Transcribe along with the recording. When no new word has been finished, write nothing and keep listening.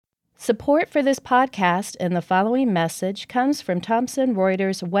Support for this podcast and the following message comes from Thomson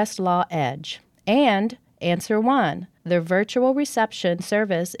Reuters Westlaw Edge and Answer One. Their virtual reception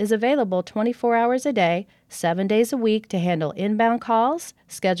service is available 24 hours a day, 7 days a week to handle inbound calls,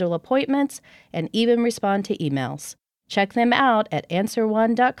 schedule appointments, and even respond to emails. Check them out at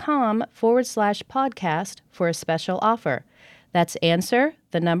answer1.com/podcast for a special offer. That's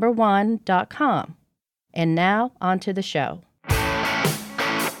answer1.com. And now, on to the show.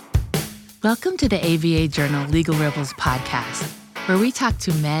 Welcome to the ABA Journal Legal Rebels podcast, where we talk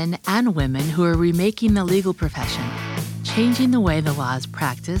to men and women who are remaking the legal profession, changing the way the law is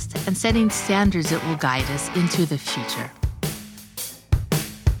practiced, and setting standards that will guide us into the future.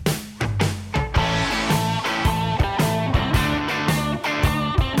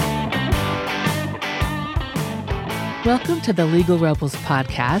 Welcome to the Legal Rebels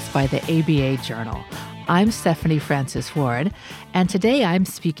podcast by the ABA Journal. I'm Stephanie Francis Ward, and today I'm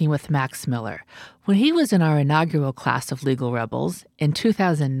speaking with Max Miller. When he was in our inaugural class of Legal Rebels in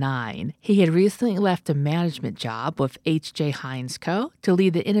 2009, he had recently left a management job with H.J. Heinz Co. to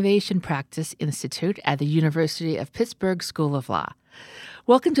lead the Innovation Practice Institute at the University of Pittsburgh School of Law.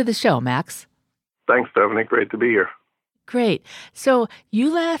 Welcome to the show, Max. Thanks, Stephanie. Great to be here. Great. So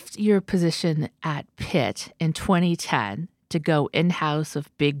you left your position at Pitt in 2010 to go in-house of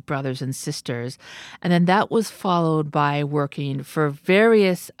Big Brothers and Sisters, and then that was followed by working for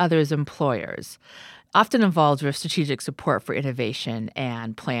various others employers, often involved with strategic support for innovation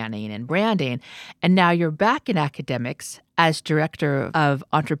and planning and branding. And now you're back in academics as Director of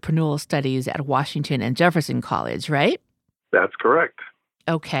Entrepreneurial Studies at Washington and Jefferson College, right? That's correct.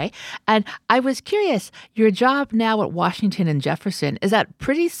 Okay. And I was curious, your job now at Washington and Jefferson, is that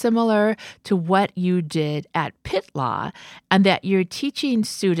pretty similar to what you did at Pitt Law, and that you're teaching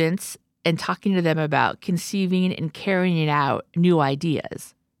students and talking to them about conceiving and carrying out new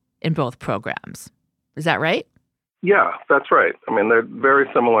ideas in both programs? Is that right? Yeah, that's right. I mean, they're very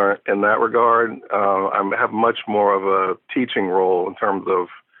similar in that regard. I have much more of a teaching role in terms of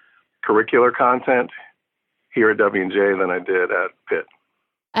curricular content here at W&J than I did at Pitt.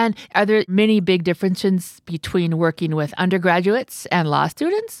 And are there many big differences between working with undergraduates and law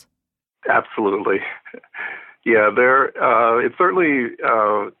students? Absolutely. Yeah, it's certainly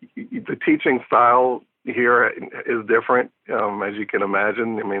the teaching style here is different, as you can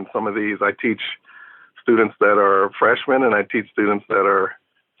imagine. I mean, some of these, I teach students that are freshmen and I teach students that are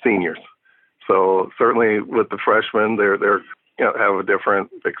seniors. So certainly with the freshmen, they're have a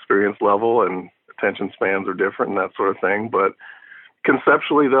different experience level and attention spans are different and that sort of thing. But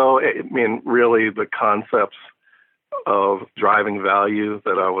conceptually, though, I mean, really the concepts of driving value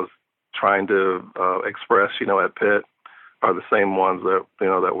that I was trying to express, at Pitt are the same ones that,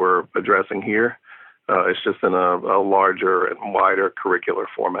 that we're addressing here. It's just in a larger and wider curricular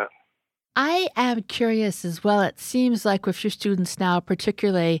format. I am curious as well. It seems like with your students now,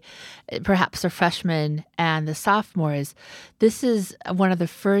 particularly perhaps the freshmen and the sophomores, this is one of the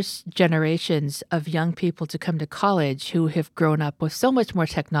first generations of young people to come to college who have grown up with so much more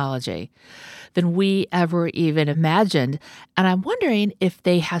technology than we ever even imagined. And I'm wondering if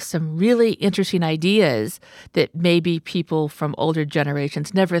they have some really interesting ideas that maybe people from older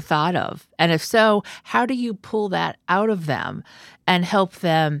generations never thought of. And if so, how do you pull that out of them and help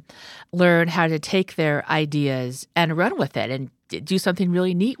them learn how to take their ideas and run with it and do something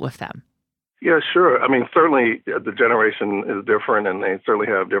really neat with them? Yeah, sure. I mean, certainly the generation is different and they certainly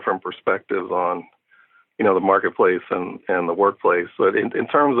have different perspectives on, the marketplace and the workplace. But in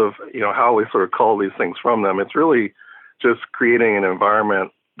terms of, how we sort of cull these things from them, it's really just creating an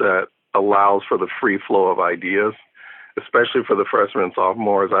environment that allows for the free flow of ideas, especially for the freshmen and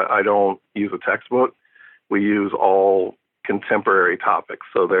sophomores. I don't use a textbook. We use all contemporary topics.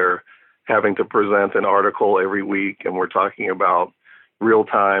 So they're having to present an article every week, and we're talking about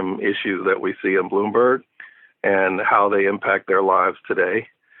real-time issues that we see in Bloomberg and how they impact their lives today.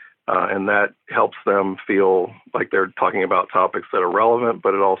 And that helps them feel like they're talking about topics that are relevant,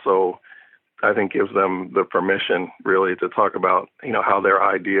 but it also, I think, gives them the permission really to talk about, how their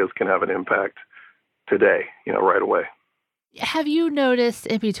ideas can have an impact today, right away. Have you noticed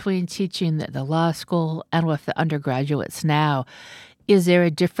in between teaching the law school and with the undergraduates now, is there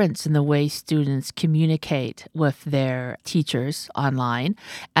a difference in the way students communicate with their teachers online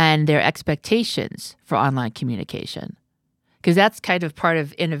and their expectations for online communication? Because that's kind of part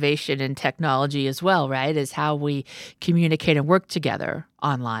of innovation and technology as well, right? Is how we communicate and work together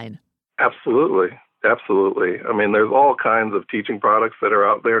online. Absolutely. Absolutely. I mean, there's all kinds of teaching products that are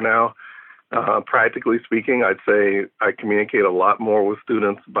out there now. Practically speaking, I'd say I communicate a lot more with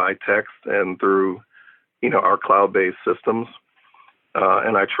students by text and through, our cloud-based systems.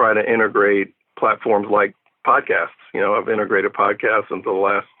 And I try to integrate platforms like podcasts. I've integrated podcasts into the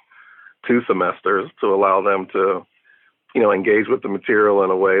last 2 semesters to allow them to, engage with the material in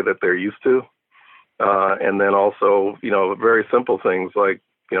a way that they're used to. And then also, very simple things like,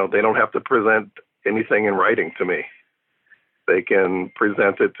 they don't have to present anything in writing to me. They can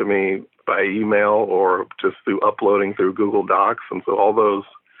present it to me by email or just through uploading through Google Docs. And so all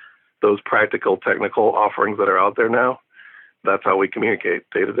those practical technical offerings that are out there now, that's how we communicate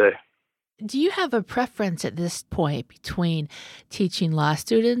day to day. Do you have a preference at this point between teaching law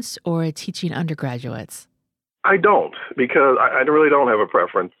students or teaching undergraduates? I don't, because I really don't have a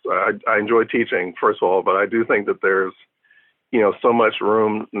preference. I enjoy teaching, first of all, but I do think that there's, so much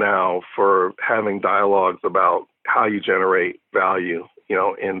room now for having dialogues about how you generate value,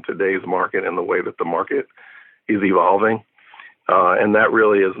 in today's market and the way that the market is evolving. And that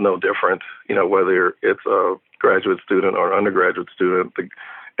really is no different, whether it's a graduate student or an undergraduate student,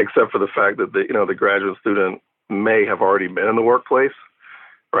 except for the fact that the graduate student may have already been in the workplace,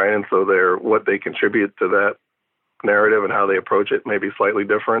 right? And so what they contribute to that narrative and how they approach it may be slightly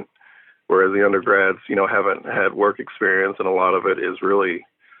different, whereas the undergrads, haven't had work experience, and a lot of it is really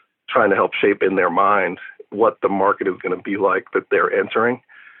trying to help shape in their mind what the market is going to be like that they're entering,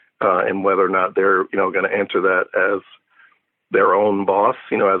 and whether or not they're, going to enter that as their own boss,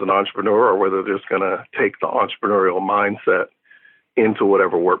 as an entrepreneur, or whether they're just going to take the entrepreneurial mindset into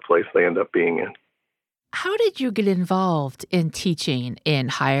whatever workplace they end up being in. How did you get involved in teaching in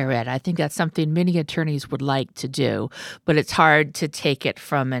higher ed? I think that's something many attorneys would like to do, but it's hard to take it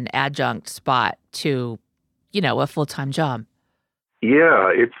from an adjunct spot to, a full-time job.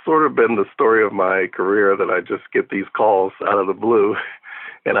 Yeah, it's sort of been the story of my career that I just get these calls out of the blue,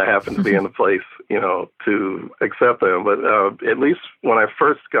 and I happen to be in the place, to accept them. But at least when I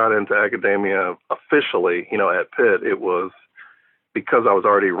first got into academia officially, at Pitt, it was because I was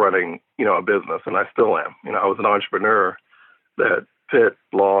already running, a business, and I still am. I was an entrepreneur that Pitt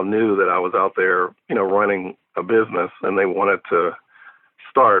Law knew that I was out there, running a business, and they wanted to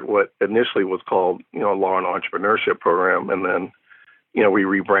start what initially was called, Law and Entrepreneurship Program, and then, we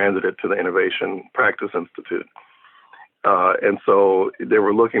rebranded it to the Innovation Practice Institute. And so they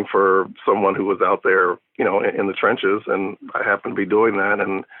were looking for someone who was out there, in the trenches, and I happened to be doing that.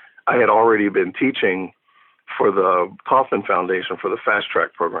 And I had already been teaching for the Kauffman Foundation for the Fast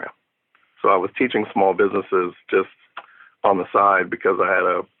Track program. So I was teaching small businesses just on the side because I had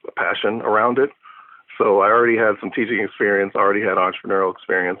a passion around it. So I already had some teaching experience, already had entrepreneurial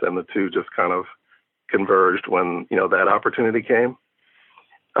experience, and the two just kind of converged when, that opportunity came.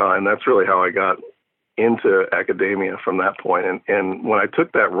 And that's really how I got into academia from that point. And when I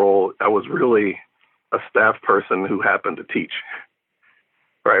took that role, I was really a staff person who happened to teach,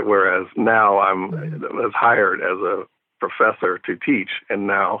 right? Whereas now I was hired as a professor to teach, and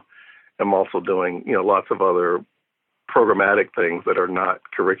now I'm also doing, lots of other programmatic things that are not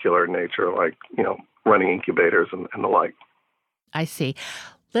curricular in nature, like, running incubators and the like. I see.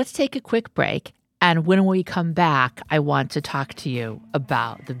 Let's take a quick break. And when we come back, I want to talk to you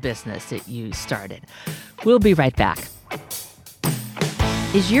about the business that you started. We'll be right back.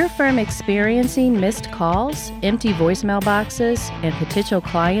 Is your firm experiencing missed calls, empty voicemail boxes, and potential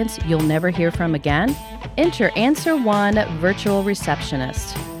clients you'll never hear from again? Enter Answer One Virtual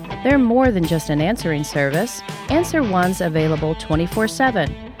Receptionist. They're more than just an answering service. Answer One's available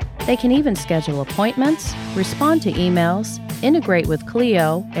 24/7. They can even schedule appointments, respond to emails, integrate with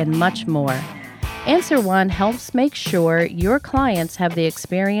Clio, and much more. Answer One helps make sure your clients have the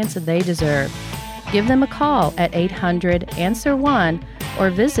experience they deserve. Give them a call at 800-ANSWER1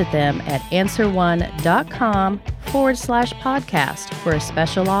 or visit them at answer1.com/podcast for a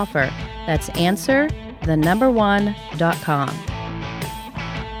special offer. That's answer1.com.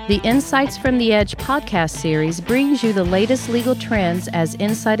 The Insights from the Edge podcast series brings you the latest legal trends as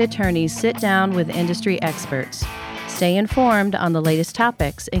Insight attorneys sit down with industry experts. Stay informed on the latest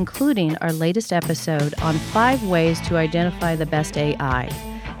topics, including our latest episode on 5 ways to identify the best AI.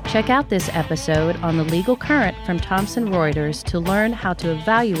 Check out this episode on the legal current from Thomson Reuters to learn how to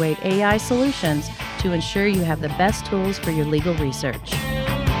evaluate AI solutions to ensure you have the best tools for your legal research.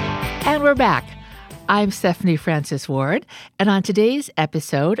 And we're back. I'm Stephanie Francis Ward, and on today's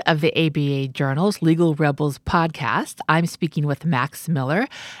episode of the ABA Journal's Legal Rebels podcast, I'm speaking with Max Miller,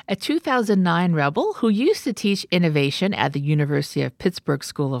 a 2009 Rebel who used to teach innovation at the University of Pittsburgh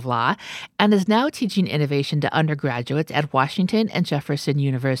School of Law and is now teaching innovation to undergraduates at Washington and Jefferson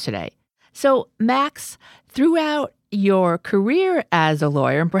University. So, Max, throughout your career as a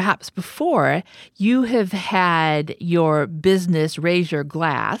lawyer, and perhaps before, you have had your business Raise Your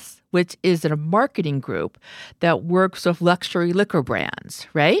Glass, which is a marketing group that works with luxury liquor brands,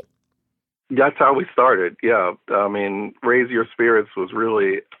 right? That's how we started. Yeah. I mean, Raise Your Spirits was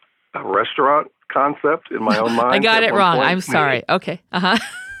really a restaurant concept in my own mind. I got it wrong. Point. I'm sorry. Okay. Uh-huh.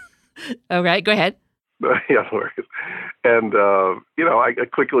 All right. Go ahead. Yeah, no worries. And, I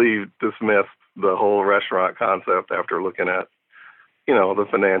quickly dismissed the whole restaurant concept after looking at, the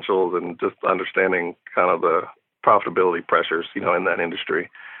financials and just understanding kind of the profitability pressures, in that industry.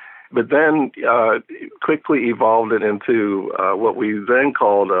 But then quickly evolved it into what we then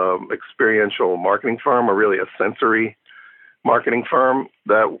called experiential marketing firm, or really a sensory marketing firm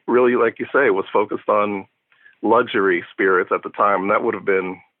that really, like you say, was focused on luxury spirits at the time. And that would have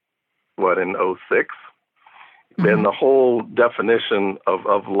been, in 2006? Mm-hmm. Then the whole definition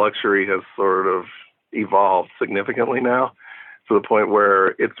of luxury has sort of evolved significantly now, to the point where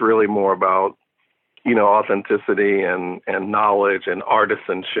it's really more about, authenticity and knowledge and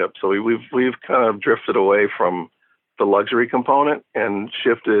artisanship. So we've kind of drifted away from the luxury component and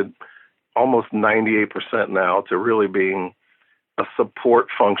shifted almost 98% now to really being a support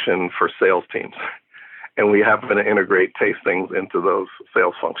function for sales teams. And we happen to integrate tastings into those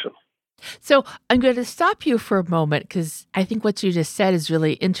sales functions. So I'm going to stop you for a moment because I think what you just said is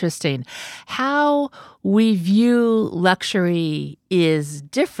really interesting. How we view luxury is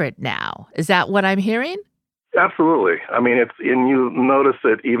different now. Is that what I'm hearing? Absolutely. I mean, and you notice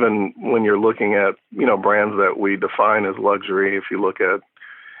it even when you're looking at, brands that we define as luxury. If you look at,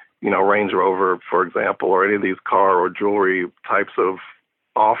 Range Rover, for example, or any of these car or jewelry types of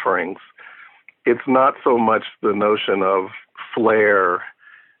offerings, it's not so much the notion of flair,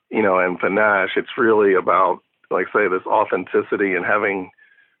 and panache. It's really about, like say, this authenticity and having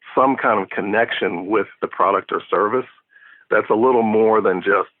some kind of connection with the product or service that's a little more than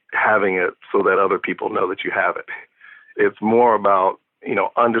just having it so that other people know that you have it. It's more about,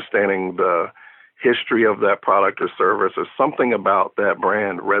 understanding the history of that product or service, or something about that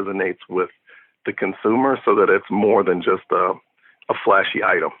brand resonates with the consumer so that it's more than just a flashy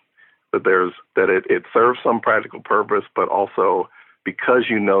item. That it serves some practical purpose, but also because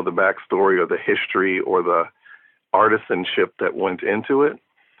the backstory or the history or the artisanship that went into it,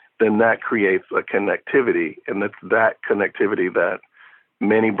 then that creates a connectivity. And it's that connectivity that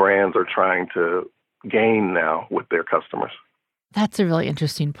many brands are trying to gain now with their customers. That's a really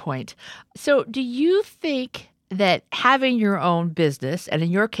interesting point. So do you think that having your own business, and in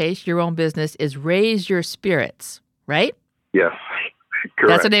your case, your own business is Raise Your Spirits, right? Yes, correct.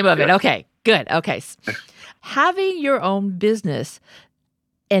 That's the name of it. Okay, good. Okay. Having your own business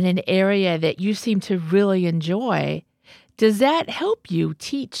in an area that you seem to really enjoy, does that help you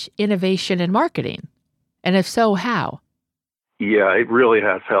teach innovation and marketing? And if so, how? Yeah, it really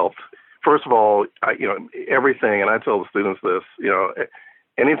has helped. First of all, everything, and I tell the students this,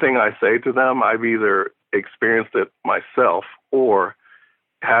 anything I say to them, I've either experienced it myself or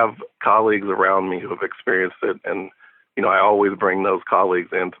have colleagues around me who have experienced it. And, I always bring those colleagues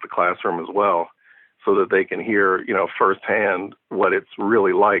into the classroom as well, so that they can hear, firsthand what it's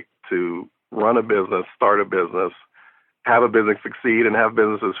really like to run a business, start a business, have a business succeed, and have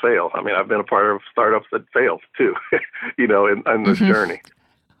businesses fail. I mean, I've been a part of startups that failed too, in this journey.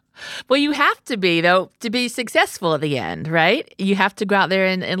 Well, you have to be, though, to be successful at the end, right? You have to go out there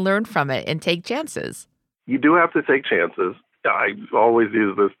and learn from it and take chances. You do have to take chances. I always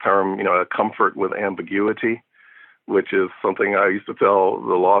use this term, a comfort with ambiguity, which is something I used to tell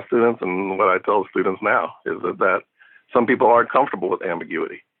the law students, and what I tell the students now is that some people aren't comfortable with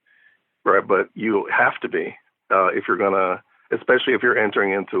ambiguity, right? But you have to be if you're going to, especially if you're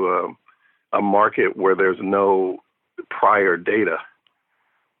entering into a market where there's no prior data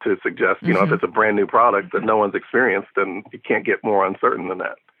to suggest, if it's a brand new product that no one's experienced, then you can't get more uncertain than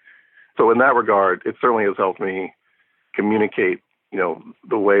that. So in that regard, it certainly has helped me communicate,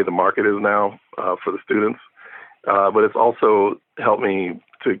 the way the market is now for the students. But it's also helped me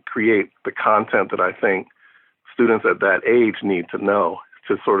to create the content that I think students at that age need to know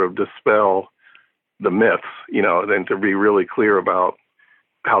to sort of dispel the myths, and to be really clear about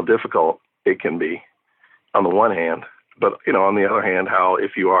how difficult it can be on the one hand, but, on the other hand, how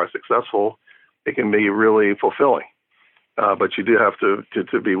if you are successful, it can be really fulfilling. But you do have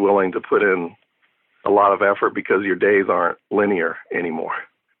to be willing to put in a lot of effort because your days aren't linear anymore.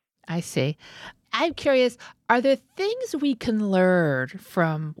 I see. I'm curious, are there things we can learn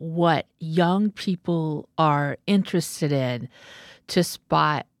from what young people are interested in to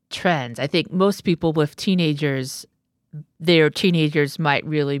spot trends? I think most people with teenagers their teenagers might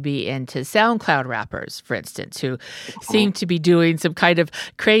really be into SoundCloud rappers, for instance, who seem to be doing some kind of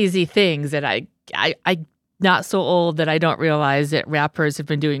crazy things. And I not so old that I don't realize that rappers have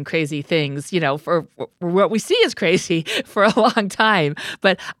been doing crazy things, for what we see as crazy for a long time.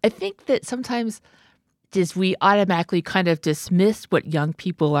 But I think that sometimes just we automatically kind of dismiss what young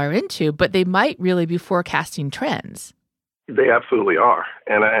people are into, but they might really be forecasting trends. They absolutely are.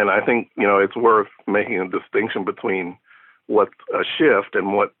 And I think, it's worth making a distinction between what's a shift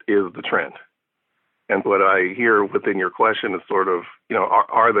and what is the trend. And what I hear within your question is sort of,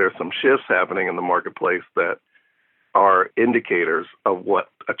 are there some shifts happening in the marketplace that are indicators of what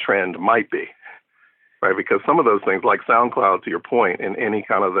a trend might be, right? Because some of those things, like SoundCloud, to your point, and any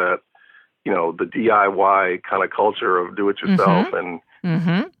kind of that, the DIY kind of culture of do-it-yourself, and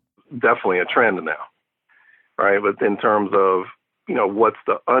definitely a trend now, right? But in terms of, what's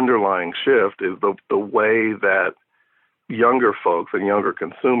the underlying shift is the way that younger folks and younger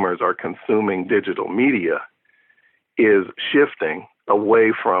consumers are consuming digital media is shifting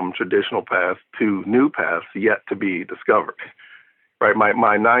away from traditional paths to new paths yet to be discovered. Right,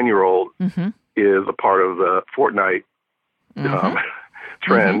 my 9-year-old is a part of the Fortnite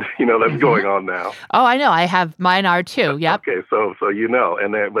trend, that's going on now. Oh, I know. Mine are too. Yep. Okay, so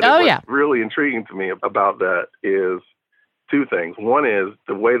what's really intriguing to me about that is two things. One is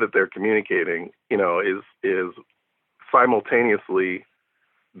the way that they're communicating, is simultaneously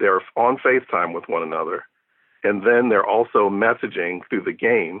they're on FaceTime with one another, and then they're also messaging through the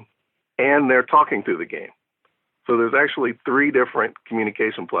game, and they're talking through the game. So there's actually 3 different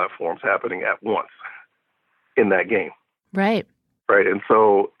communication platforms happening at once in that game. Right. Right. And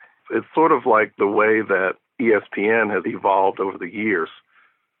so it's sort of like the way that ESPN has evolved over the years.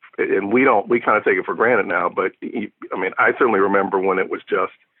 And we kind of take it for granted now, but I certainly remember when it was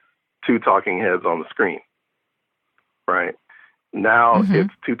just 2 talking heads on the screen. Right. Now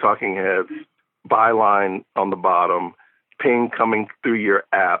it's 2 talking heads, byline on the bottom, ping coming through your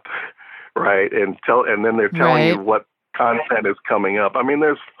app, right? And then they're telling you what content is coming up.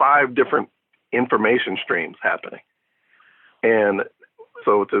 There's 5 different information streams happening. And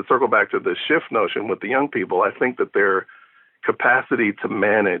so to circle back to the shift notion with the young people, I think that their capacity to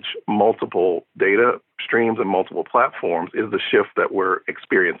manage multiple data streams and multiple platforms is the shift that we're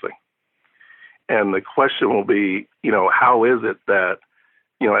experiencing. And the question will be, how is it that,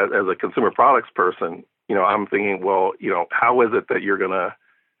 as a consumer products person, I'm thinking, well, how is it that you're going to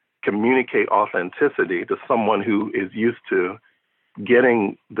communicate authenticity to someone who is used to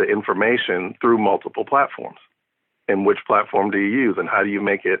getting the information through multiple platforms? And which platform do you use, and how do you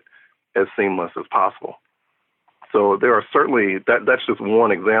make it as seamless as possible? So there are certainly, that's just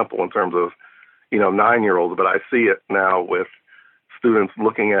one example in terms of, 9-year-olds, but I see it now with students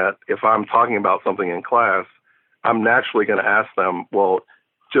looking at, if I'm talking about something in class, I'm naturally going to ask them, well,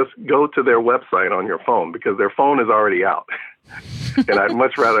 just go to their website on your phone, because their phone is already out. And I'd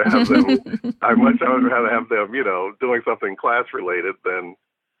much rather have them, doing something class related than,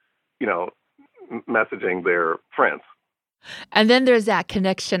 messaging their friends. And then there's that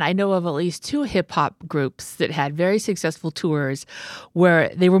connection. I know of at least 2 hip-hop groups that had very successful tours where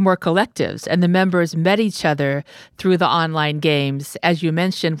they were more collectives, and the members met each other through the online games. As you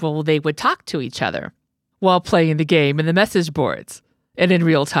mentioned, they would talk to each other while playing the game in the message boards and in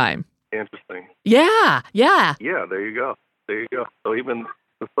real time. Interesting. Yeah. Yeah, there you go. So even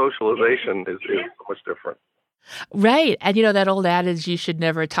the socialization is so much different. Right. And that old adage, you should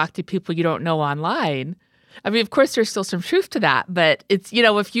never talk to people you don't know online. Of course, there's still some truth to that, but it's,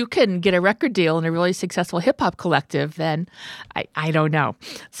 if you can get a record deal in a really successful hip-hop collective, then I don't know.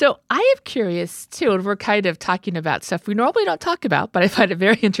 So I am curious, too, and we're kind of talking about stuff we normally don't talk about, but I find it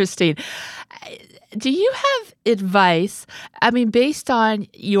very interesting. Do you have advice, based on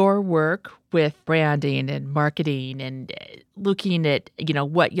your work with branding and marketing and looking at,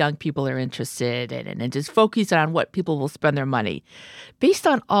 what young people are interested in and just focusing on what people will spend their money. Based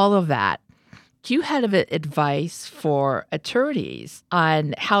on all of that, do you have advice for attorneys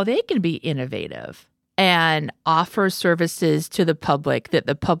on how they can be innovative and offer services to the public that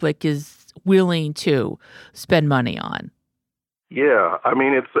the public is willing to spend money on? Yeah,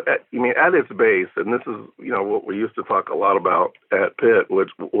 it's at its base, and this is what we used to talk a lot about at Pitt, which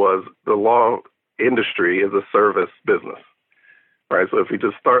was the law industry is a service business, right? So if you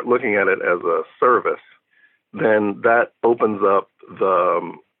just start looking at it as a service, then that opens up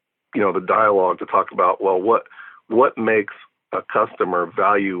the dialogue to talk about, well, what makes a customer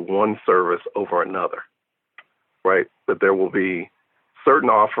value one service over another, right? That there will be certain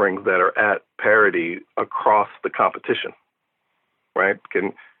offerings that are at parity across the competition. Right?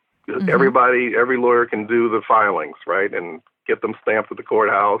 Every lawyer can do the filings, right, and get them stamped at the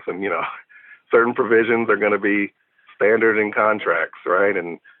courthouse, and certain provisions are going to be standard in contracts, right,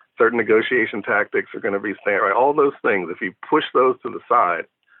 and certain negotiation tactics are going to be standard, right? All those things. If you push those to the side,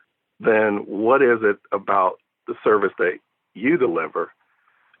 then what is it about the service that you deliver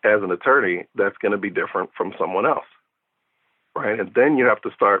as an attorney that's going to be different from someone else, right? And then you have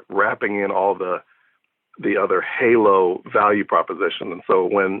to start wrapping in all the other halo value proposition. And so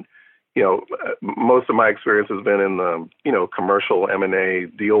when, most of my experience has been in the, commercial M&A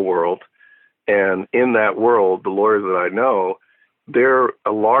deal world. And in that world, the lawyers that I know,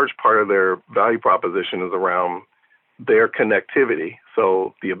 a large part of their value proposition is around their connectivity.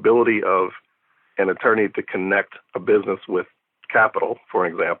 So the ability of an attorney to connect a business with capital, for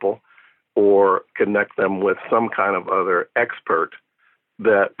example, or connect them with some kind of other expert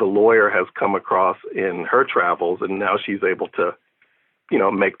that the lawyer has come across in her travels, and now she's able to,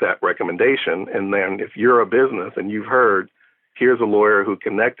 make that recommendation. And then if you're a business and you've heard, here's a lawyer who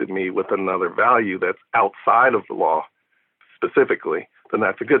connected me with another value that's outside of the law specifically, then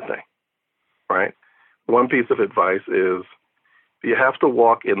that's a good thing, right? One piece of advice is you have to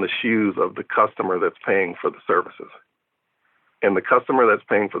walk in the shoes of the customer that's paying for the services. And the customer that's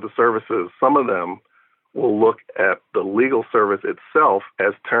paying for the services, some of them will look at the legal service itself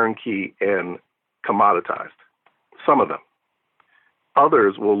as turnkey and commoditized. Some of them.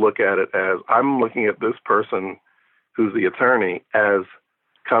 Others will look at it as, I'm looking at this person who's the attorney as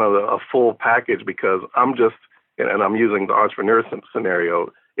kind of a full package, because I'm just, and I'm using the entrepreneur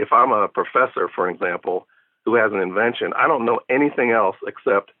scenario, if I'm a professor, for example, who has an invention, I don't know anything else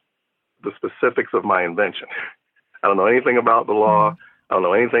except the specifics of my invention. I don't know anything about the law. I don't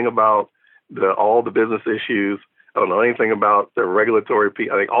know anything about all the business issues. I don't know anything about the regulatory piece.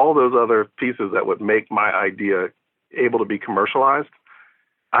 I think all those other pieces that would make my idea able to be commercialized,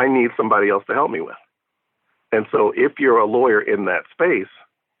 I need somebody else to help me with. And so if you're a lawyer in that space,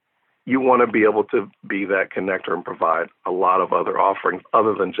 you want to be able to be that connector and provide a lot of other offerings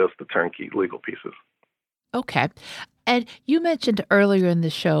other than just the turnkey legal pieces. Okay. And you mentioned earlier in the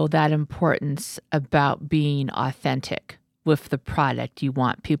show that importance about being authentic with the product you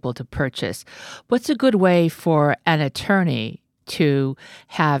want people to purchase. What's a good way for an attorney to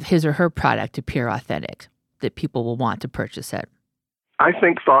have his or her product appear authentic, that people will want to purchase it? I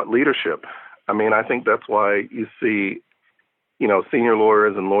think thought leadership. I think that's why you see, senior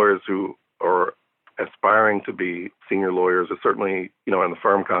lawyers and lawyers who are aspiring to be senior lawyers, or certainly, in the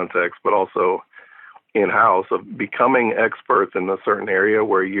firm context, but also in-house, of becoming experts in a certain area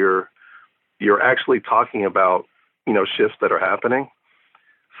where you're actually talking about, shifts that are happening,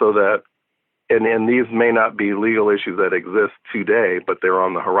 so that, and these may not be legal issues that exist today, but they're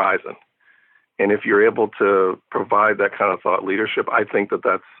on the horizon. And if you're able to provide that kind of thought leadership, I think that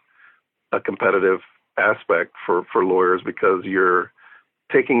that's a competitive aspect for lawyers, because you're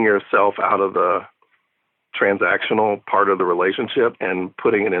taking yourself out of the transactional part of the relationship and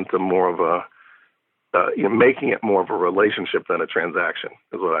putting it into more of making it more of a relationship than a transaction,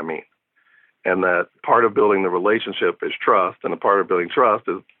 is what I mean. And that part of building the relationship is trust, and a part of building trust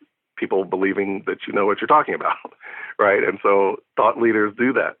is people believing that you know what you're talking about, right? And so thought leaders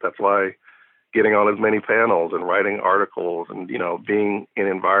do that. That's why getting on as many panels and writing articles and, being in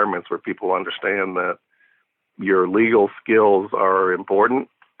environments where people understand that your legal skills are important,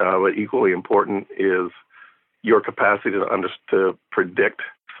 but equally important is your capacity to predict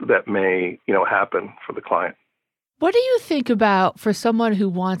that may, happen for the client. What do you think about, for someone who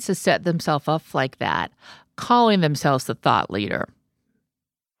wants to set themselves up like that, calling themselves the thought leader?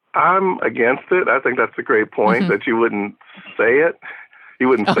 I'm against it. I think that's a great point, that you wouldn't say it. You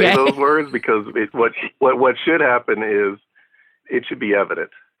wouldn't say those words, because what should happen is it should be evident,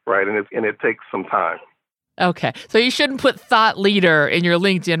 right? And it takes some time. Okay. So you shouldn't put thought leader in your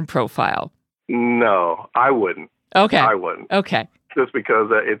LinkedIn profile. No, I wouldn't. Okay. I wouldn't. Okay. Just because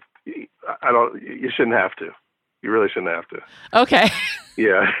you shouldn't have to. You really shouldn't have to. Okay.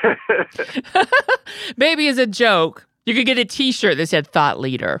 Yeah. Maybe as a joke, you could get a T-shirt that said thought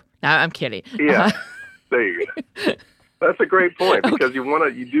leader. No, I'm kidding. Yeah. There you go. That's a great point, because you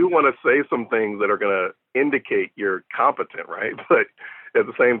do want to say some things that are going to indicate you're competent, right? But at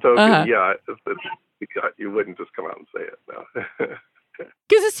the same token, you wouldn't just come out and say it. No.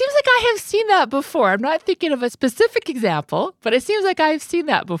 Because it seems like I have seen that before. I'm not thinking of a specific example, but it seems like I've seen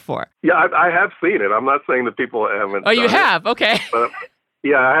that before. Yeah, I have seen it. I'm not saying that people haven't. Oh, you have? Okay. But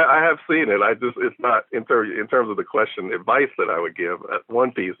yeah, I have seen it. It's not in terms of the question, advice that I would give.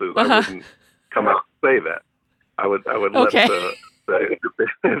 One piece is I wouldn't come out and say that. I would let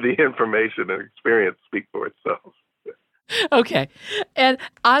the information and experience speak for itself. Okay. And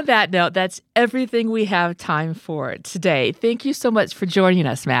on that note, that's everything we have time for today. Thank you so much for joining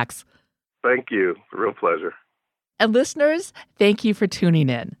us, Max. Thank you. It's a real pleasure. And listeners, thank you for tuning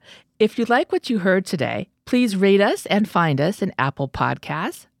in. If you like what you heard today, please rate us and find us in Apple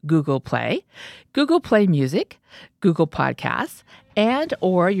Podcasts, Google Play Music, Google Podcasts, and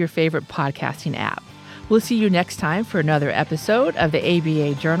or your favorite podcasting app. We'll see you next time for another episode of the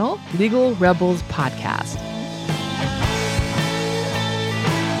ABA Journal Legal Rebels Podcast.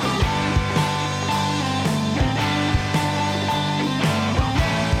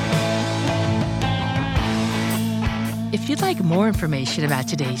 If you'd like more information about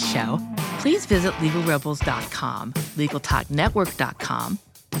today's show, please visit LegalRebels.com, LegalTalkNetwork.com,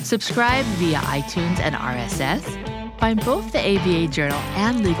 subscribe via iTunes and RSS, find both the ABA Journal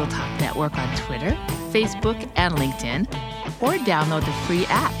and Legal Talk Network on Twitter, Facebook, and LinkedIn, or download the free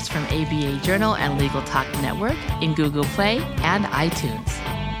apps from ABA Journal and Legal Talk Network in Google Play and iTunes.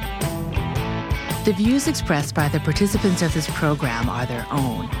 The views expressed by the participants of this program are their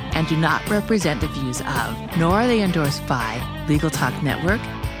own and do not represent the views of, nor are they endorsed by, Legal Talk Network,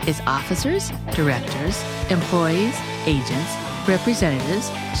 its officers, directors, employees, agents, representatives,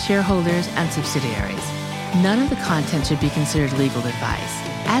 shareholders, and subsidiaries. None of the content should be considered legal advice.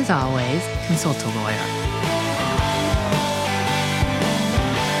 As always, consult a lawyer.